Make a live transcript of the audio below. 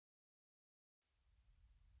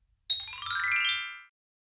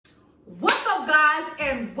guys,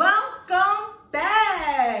 and welcome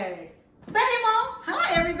back. Betty Mo.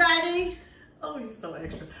 Hi, everybody. Oh, you're so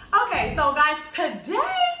extra. Okay, so guys, today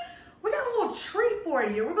we got a little treat for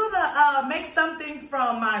you. We're gonna make something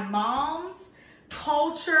from my mom's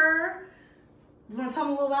culture. You want to tell me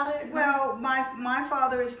a little about it? Well, my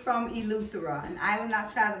father is from Eleuthera, an island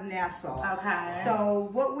outside of Nassau. Okay. So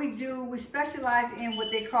what we do, we specialize in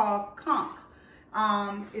what they call conch.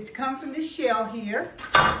 It's come from the shell here.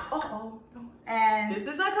 And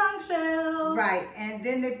this is a conch shell. Right, and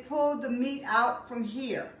then they pull the meat out from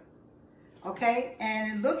here. Okay,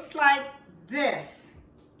 and it looks like this.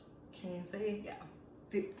 Can you see it? Yeah.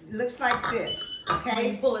 It looks like this. Okay.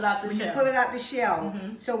 When you pull it out the when shell. You pull it out the shell.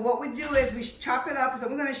 Mm-hmm. So what we do is we chop it up. So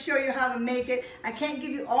we're going to show you how to make it. I can't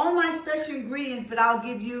give you all my special ingredients, but I'll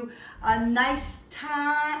give you a nice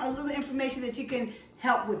a little information that you can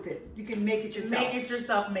help with it. You can make it yourself. Make it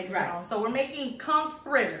yourself, make it your own. So we're making conch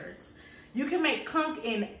fritters. You can make conch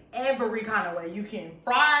in every kind of way. You can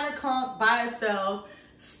fry the conch by itself,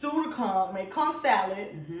 stew the conch, make conch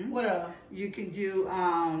salad. Mm-hmm. What else? You can do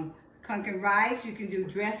conch and rice. You can do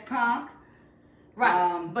dressed conch.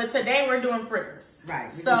 Right. But today we're doing fritters.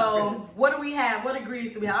 Right. So what do we have? What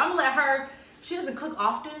ingredients do we have? I'm gonna let her. She doesn't cook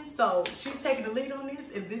often, so she's taking the lead on this,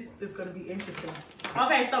 and this is gonna be interesting.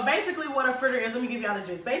 Okay, so basically what a fritter is, let me give y'all the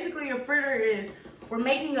gist. Basically a fritter is, we're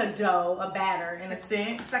making a dough, a batter in a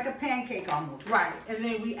sense. It's like a pancake almost. Right, and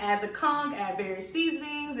then we add the conch, add various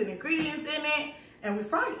seasonings and ingredients in it, and we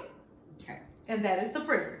fry it. Okay. And that is the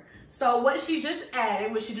fritter. So what she just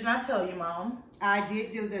added, which she did not tell you, Mom. I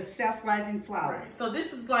did do the self-rising flour. Right. So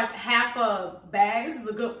this is like half a bag. This is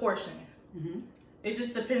a good portion. Mm-hmm. It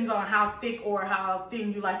just depends on how thick or how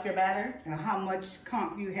thin you like your batter. And how much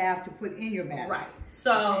conch you have to put in your batter. Right.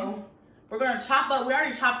 So we're going to chop up. We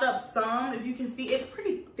already chopped up some. If you can see, it's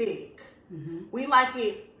pretty thick. Mm-hmm. We like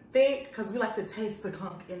it thick because we like to taste the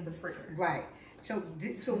conch in the fritter. Right. So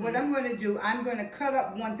what I'm going to do, I'm going to cut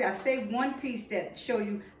up one piece. I saved one piece that show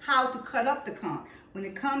you how to cut up the conch. When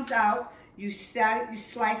it comes out, you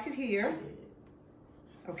slice it here.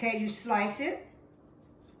 Okay, you slice it.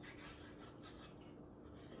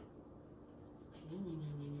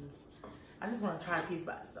 I just want to try a piece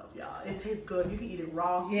by itself, y'all. It tastes good. You can eat it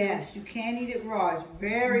raw, too. Yes, you can eat it raw. It's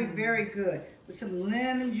very, very good. With some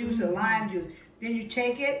lemon juice or lime juice. Then you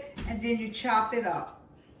take it and then you chop it up.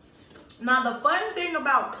 Now, the fun thing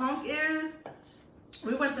about conch is,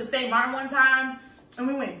 we went to St. Martin one time, and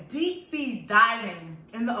we went deep sea diving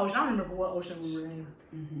in the ocean. I don't remember what ocean we were in.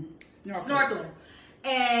 Mm-hmm. Snorkeling.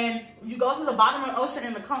 And you go to the bottom of the ocean,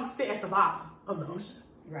 and the conch sit at the bottom of the ocean.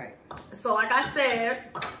 Right. So, like I said,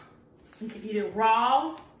 you can eat it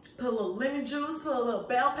raw, put a little lemon juice, put a little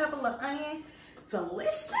bell pepper, a little onion.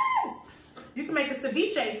 Delicious. You can make a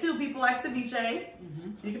ceviche too. People like ceviche.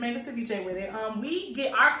 Mm-hmm. You can make a ceviche with it. We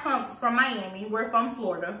get our conch from Miami. We're from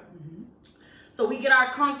Florida. Mm-hmm. So we get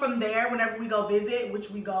our conch from there whenever we go visit,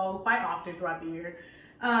 which we go quite often throughout the year,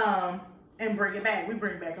 and bring it back. We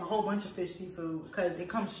bring back a whole bunch of fish seafood because it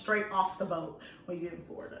comes straight off the boat when you get in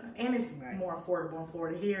Florida. And it's more affordable in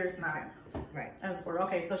Florida. Here it's not. Right. As for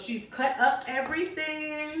okay, so she's cut up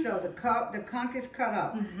everything. So the conch is cut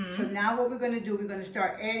up. Mm-hmm. So now what we're going to do, we're going to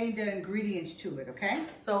start adding the ingredients to it, okay?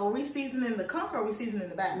 So are we seasoning the conch or are we seasoning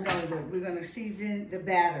the batter? No, we're going to season the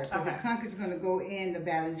batter. Because the conch is going to go in the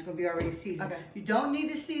batter and it's going to be already seasoned. Okay. You don't need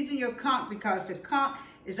to season your conch because the conch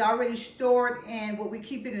is already stored in what we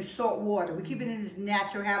keep it in salt water. We keep it in its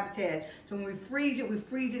natural habitat. So when we freeze it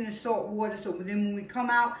in salt water. So then when we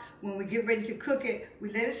come out, when we get ready to cook it,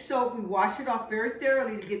 we let it soak. We wash it off very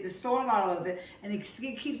thoroughly to get the salt out of it. And it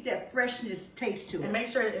keeps that freshness taste to it. And make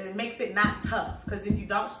sure it makes it not tough. Because if you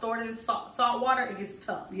don't store it in salt water, it gets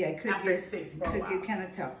tough. Yeah, it could after it sits for a while. Get kind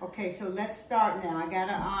of tough. Okay, so let's start now. I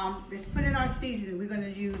gotta let's put in our seasoning. We're gonna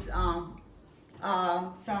use some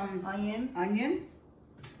onion.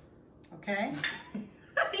 Okay.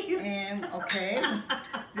 And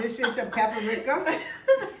this is some paprika.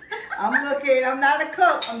 I'm not a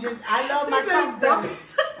cook. I love my conch.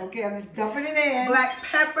 Okay, I'm just dumping it in. Black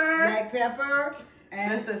pepper.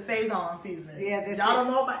 And that's the Sazon seasoning. Yeah, y'all don't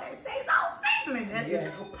know about that Sazon seasoning. That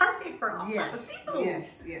is perfect for all types of seafood.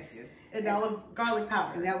 Yes. And that was garlic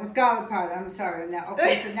powder. I'm sorry. Now,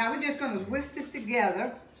 okay, so now we're just gonna whisk this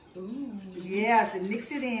together. Ooh. Yes, and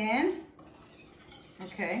mix it in.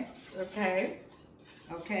 Okay.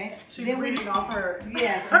 She's reading off her.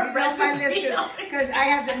 Yes, because I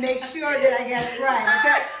have to make sure that I get it right.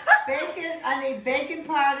 Okay, bacon. I need baking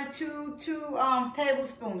powder, two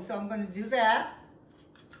tablespoons. So I'm going to do that.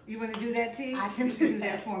 You want to do that, T? I can do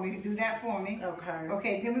that for me. Do that for me. Okay.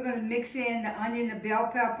 Okay. Then we're going to mix in the onion, the bell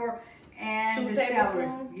pepper, and the celery.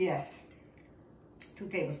 Yes. 2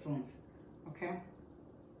 tablespoons. Okay.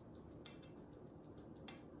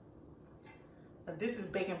 This is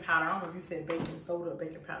baking powder. I don't know if you said baking soda or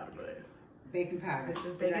baking powder, but baking powder. This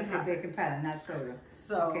is baking powder. Baking powder, not soda.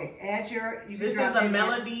 So okay, add your. This is a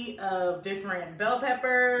melody of different bell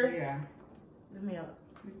peppers. Yeah. Just me up.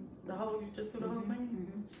 The whole. You just do the whole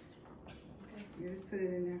thing. Okay. You just put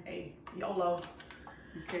it in there. Hey, YOLO.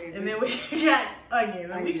 Okay. And then we got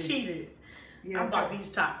onions. And we cheated. Yeah, I bought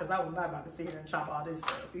these chopped because I was not about to sit here and chop all this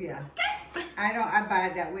stuff. Yeah. I buy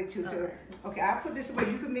it that way too. So right. Okay, I'll put this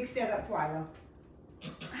away. You can mix that up, Twii-O.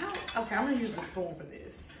 Okay, I'm gonna use the spoon for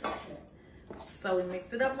this. So we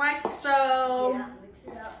mix it up like so. Yeah,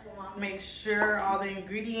 mix it up for Mama. Make sure all the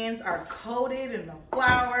ingredients are coated in the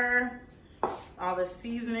flour. All the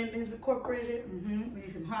seasoning is incorporated. We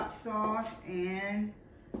need some hot sauce and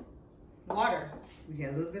water. We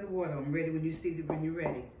got a little bit of water. I'm ready when you see it when you're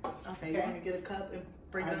ready. Okay, you want to get a cup and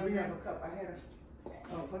bring it over We here? have a cup. I had a.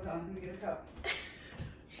 Oh, hold on. Let me get a cup.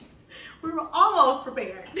 We were almost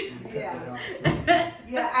prepared. Yeah.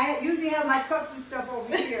 Yeah, I usually have my cups and stuff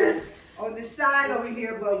over here, on the side over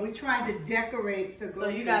here, but we're trying to decorate. So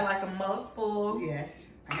you got like a mug full. Yes,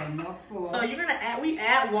 I got a mug full. So you're gonna add, we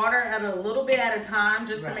add water at a little bit at a time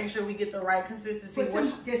just to make sure we get the right consistency.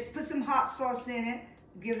 Just put some hot sauce in it.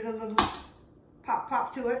 Give it a little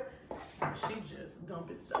pop to it. She just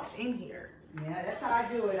dumping stuff in here. Yeah, that's how I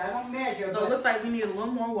do it. I don't measure. So it looks like we need a little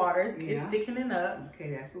more water. It's thickening up. Okay,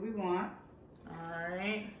 that's what we want. All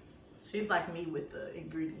right. She's like me with the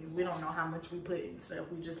ingredients. We don't know how much we put in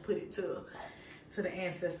stuff. We just put it to the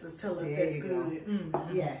ancestors. Tell us that's good.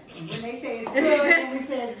 Yes. And when they say it's good, then we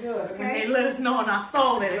say it's good. Okay. When they let us know in our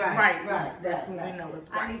soul that it's right. That's when we know it's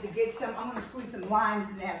right. I need to get some. I'm gonna squeeze some limes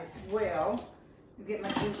in there as well. Get my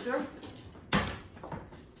juicer.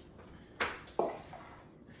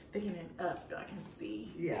 Thickening up, I can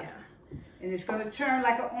see. Yeah. And it's going to turn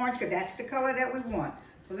like an orange, because that's the color that we want.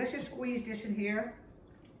 So let's just squeeze this in here.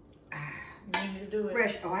 You need me to do it.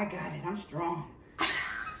 Fresh. Oh, I got it. I'm strong.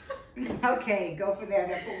 Okay, go for that.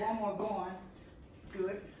 I put one more going. Do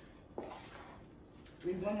it.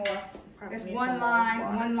 Squeeze one more. There's one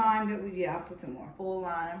lime that we, I'll put some more. Full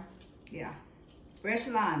lime. Yeah. Fresh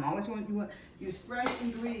lime. I always want you to use fresh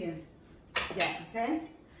ingredients. Yeah. Okay?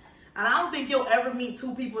 And I don't think you'll ever meet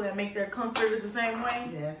two people that make their Conch Fritters the same way.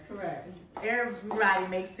 Yes, correct. Everybody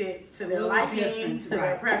makes it to their liking, to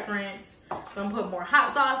their preference. Some put more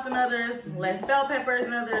hot sauce than others, less bell peppers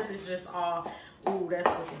than others. It's just all, ooh, that's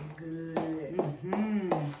looking good.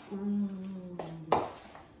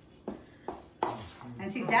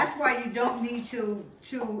 And see, that's why you don't need to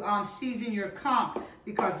season your conch,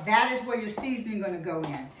 because that is where your seasoning is going to go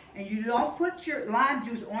in. And you don't put your lime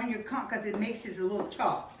juice on your conch because it makes it a little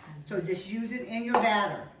tough. So just use it in your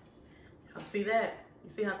batter. See that?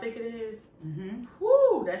 You see how thick it is?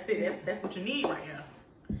 Woo, that's it. That's what you need right here.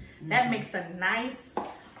 That makes a nice,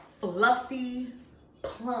 fluffy,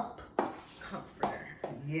 plump Conch Fritter.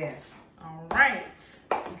 Yes. All right.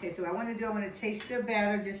 Okay, so I want to taste the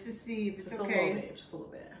batter just to see if it's okay. Just a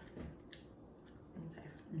little bit.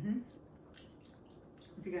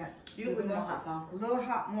 What you got? You can put some more hot sauce. A little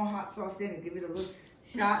more hot sauce in it. Give it a little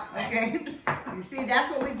shot, okay? You see, that's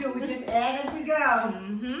what we do. We just add as we go.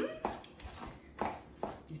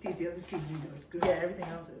 You see, the other seasoning is good. Yeah, everything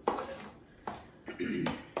else is good.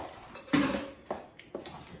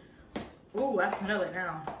 Ooh, I smell it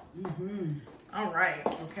now. All right.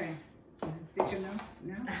 Okay. Is it thick enough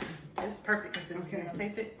now? It's perfect consistency. Okay. You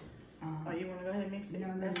taste it? Oh, you want to go ahead and mix it? No,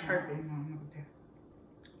 that's perfect.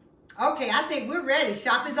 Okay, I think we're ready.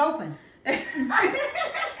 Shop is open.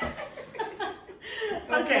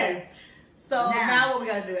 Okay. So now what we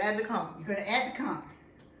gotta do? Add the conch. You're gonna add the conch.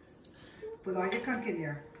 Put all your conch in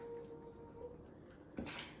there.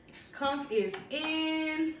 Conch is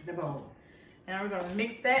in the bowl. And we're gonna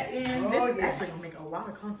mix that in. This is actually gonna make a lot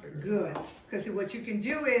of Conch Fritters. Good. Because what you can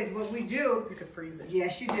do is, what we do. You can freeze it.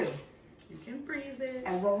 Yes, you do. You can freeze it.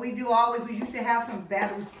 And what we do always, we used to have some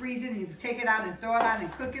batter, we freeze it and you take it out and throw it out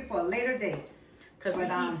and cook it for a later date. Because we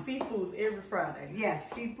eat seafoods every Friday.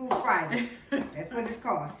 Yes, Seafood Friday. That's what it's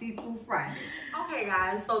called, Seafood Friday. Okay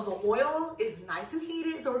guys, so the oil is nice and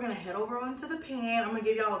heated, so we're gonna head over onto the pan. I'm gonna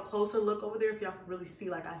give y'all a closer look over there so y'all can really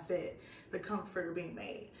see, like I said, the Conch Fritter being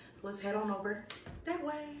made. So let's head on over that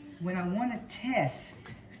way. When I want to test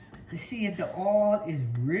to see if the oil is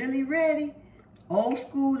really ready, old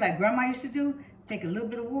school, like Grandma used to do, take a little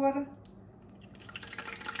bit of water.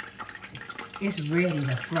 It's ready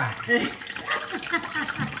to fry.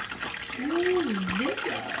 Ooh,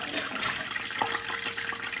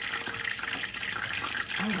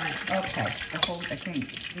 All right. Okay. I can't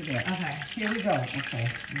do that. Okay. Here we go. Okay.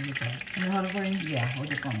 Here we go. Can you hold it for you? Yeah,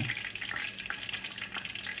 hold it for me.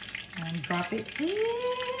 And drop it in.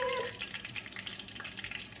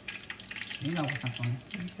 You know what's not funny.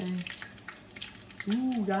 Okay.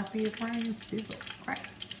 Ooh, y'all see it, friends? Sizzle. Crack.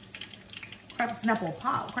 Crack, snapple,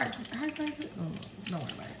 pop. Crack. How do you say it? Oh, no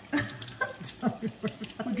worry about it.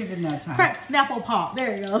 We'll give it another time. Crack, snapple, pop.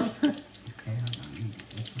 There it goes. Okay, hold on. Let me get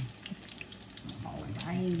this one. All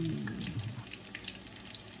right.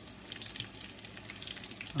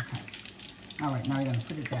 Okay. All right, now you're gonna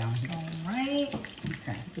put it down. All right.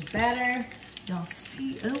 Okay. The batter. Y'all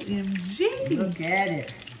see, OMG. Look at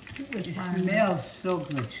it. It smells so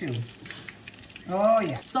good too. Oh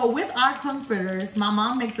yeah. So with our Conch Fritters, my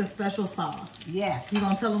mom makes a special sauce. Yes. You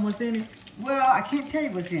gonna tell them what's in it? Well, I can't tell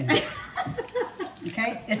you what's in it.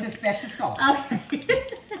 Okay? It's a special sauce. Okay.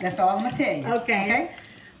 That's all I'm gonna tell you. Okay. Okay?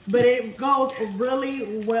 But it goes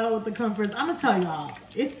really well with the Conch Fritters. I'm gonna tell y'all.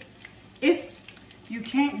 It's You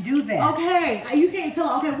can't do that. okay. You can't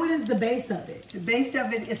tell. Okay, what is the base of it? The base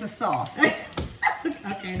of it is a sauce.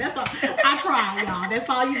 Okay, that's all. I tried, y'all. That's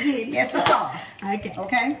all you get. It's a sauce. Okay.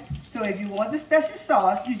 Okay? So if you want the special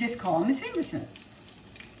sauce, you just call Miss Henderson.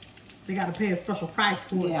 They gotta pay a special price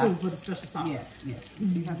for it too, for the special sauce. Yes, yes.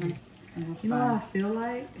 Mm-hmm. You know what I feel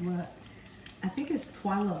like? What? I think it's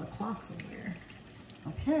Twii-O-Clock somewhere.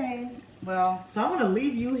 Okay. Well. So I'm gonna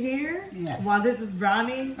leave you here while this is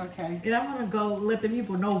browning. Okay. And I'm gonna go let the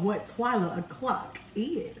people know what Twii-O-Clock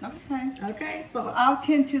is. Okay. Okay. So well, I'll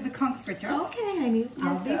tend to the Conch Fritters. Okay, honey.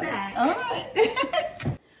 I'll be back. All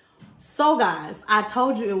right. So guys, I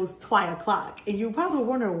told you it was Twii-O-Clock, and you probably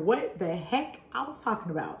wonder what the heck I was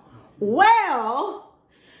talking about. Well,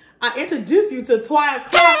 I introduced you to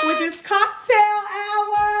Twii-O-Clock, which is cocktail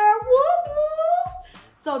hour. Woo woo.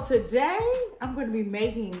 So today, I'm going to be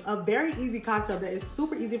making a very easy cocktail that is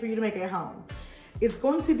super easy for you to make at home. It's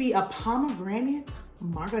going to be a pomegranate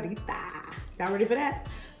margarita. Y'all ready for that?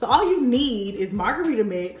 So all you need is margarita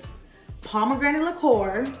mix, pomegranate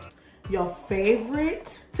liqueur, your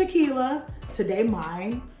favorite tequila. Today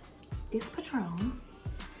mine is Patron.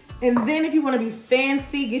 And then if you want to be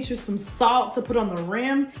fancy, get you some salt to put on the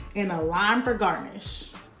rim and a lime for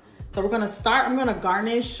garnish. So we're going to start. I'm going to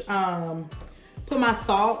garnish, put my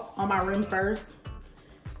salt on my rim first.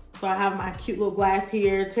 So I have my cute little glass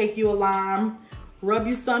here. Take you a lime, rub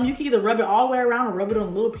you some. You can either rub it all the way around or rub it on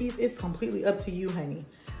a little piece. It's completely up to you, honey.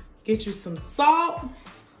 Get you some salt.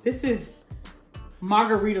 This is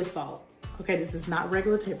margarita salt. Okay, this is not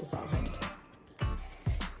regular table salt, honey.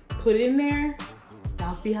 Put it in there.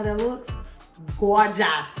 Y'all see how that looks?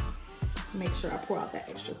 Gorgeous. Make sure I pour out that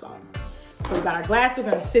extra salt. So we got our glass, we're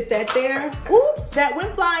gonna sit that there. Oops, that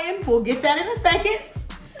went flying. We'll get that in a second.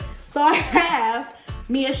 So I have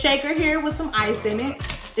me a shaker here with some ice in it.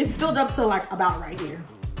 It's filled up to like about right here.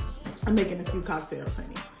 I'm making a few cocktails,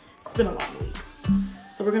 honey. It's been a long week.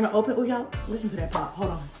 So we're gonna open, oh y'all, listen to that pop, hold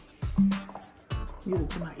on. Music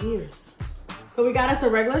to my ears. So we got us a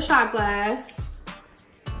regular shot glass.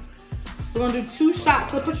 We're gonna do 2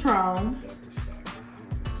 shots of Patron.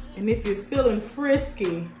 And if you're feeling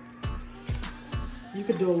frisky, you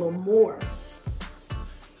could do a little more.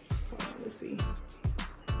 Let's see.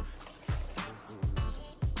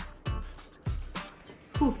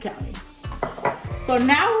 Who's counting? So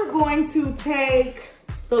now we're going to take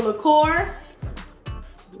the liqueur,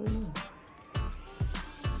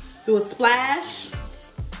 do a splash.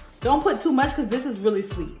 Don't put too much because this is really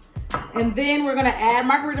sweet. And then we're gonna add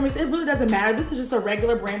margarita mix. It really doesn't matter. This is just a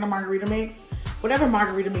regular brand of margarita mix. Whatever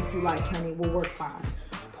margarita mix you like, honey, will work fine.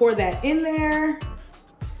 Pour that in there.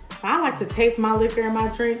 I like to taste my liquor in my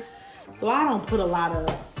drinks, so I don't put a lot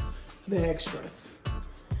of the extras.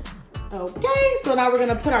 Okay, so now we're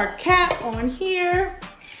gonna put our cap on here.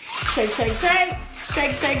 Shake, shake, shake,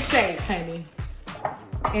 shake, shake, shake, honey.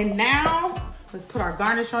 And now, let's put our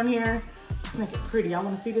garnish on here. Let's make it pretty. I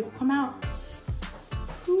wanna see this come out.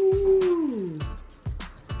 Ooh.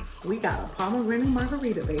 We got a pomegranate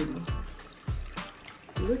margarita, baby.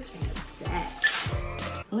 Look at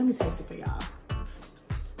that. Let me taste it for y'all.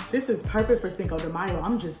 This is perfect for Cinco de Mayo,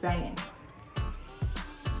 I'm just saying.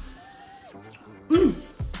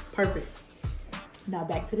 Perfect. Now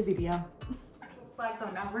back to the video. So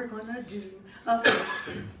now we're gonna do a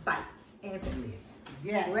bite and take it.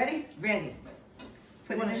 Yeah. Ready? Ready.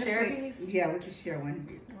 You wanna share these? Yeah, we can share one.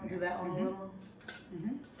 I'll do that on a little.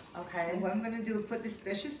 Okay. And what I'm gonna do is put the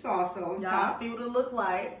special sauce on Y'all top. see what it look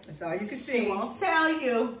like. That's all you can see. She won't tell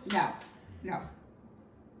you. No, no.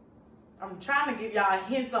 I'm trying to give y'all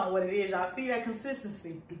hints on what it is. Y'all see that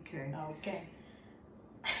consistency? Okay. Okay.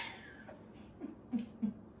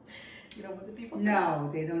 You don't want the people to know.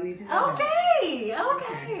 No, they don't need to know Okay,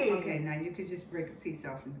 that. Okay, now you could just break a piece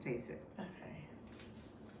off and taste it.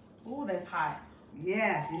 Okay. Ooh, that's hot.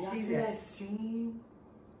 Yes, you see that? Steam?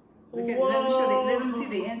 Look at, let them see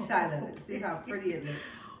the inside of it. See how pretty it looks.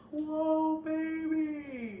 Whoa,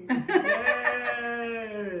 baby.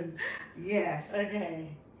 Yes. Yes. Okay.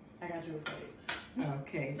 I got you a plate.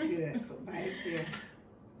 Okay, good. Put my head there.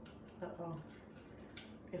 Uh-oh.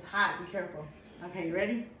 It's hot. Be careful. Okay, you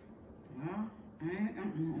ready?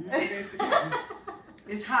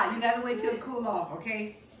 It's hot. You gotta wait till it cool off,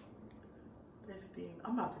 okay? Let's steam.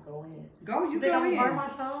 I'm about to go in. Go, you think go I'm in. gonna burn my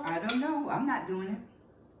tongue? I don't know. I'm not doing it.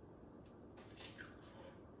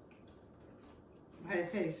 How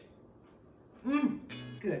it taste?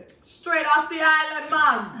 Good. Straight off the island,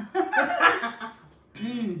 Mom.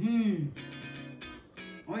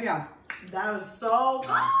 Oh yeah. That was so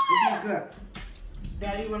good. This is good.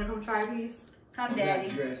 Daddy, you wanna come try these? Come, Daddy.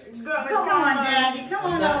 Girl, come on, Daddy. Come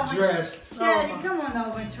on not over. Dressed. Daddy, come on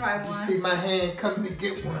over and try one. You see my hand coming to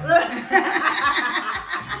get one.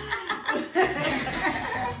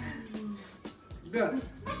 Good.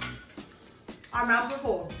 Our mouths are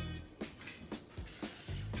full.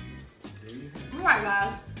 All right,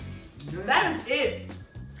 guys. That is it.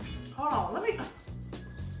 Hold on, let me.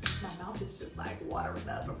 My mouth is just like watering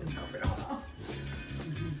up from this over. Hold on.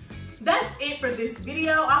 That's it for this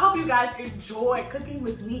video. I hope you guys enjoyed cooking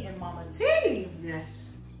with me and Mama T. Yes.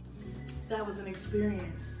 That was an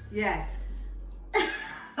experience. Yes.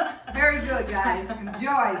 Very good, guys.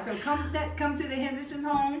 Enjoy. So come to the Henderson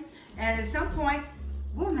home, and at some point,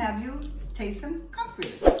 we'll have you taste some Conch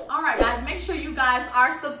Fritters. All right, guys. Make sure you guys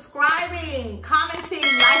are subscribing, commenting,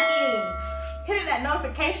 liking, hitting that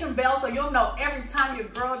notification bell so you'll know every time your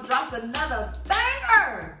girl drops another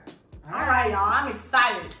banger. All right, y'all. I'm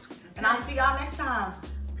excited. And I'll see y'all next time.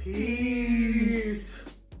 Peace.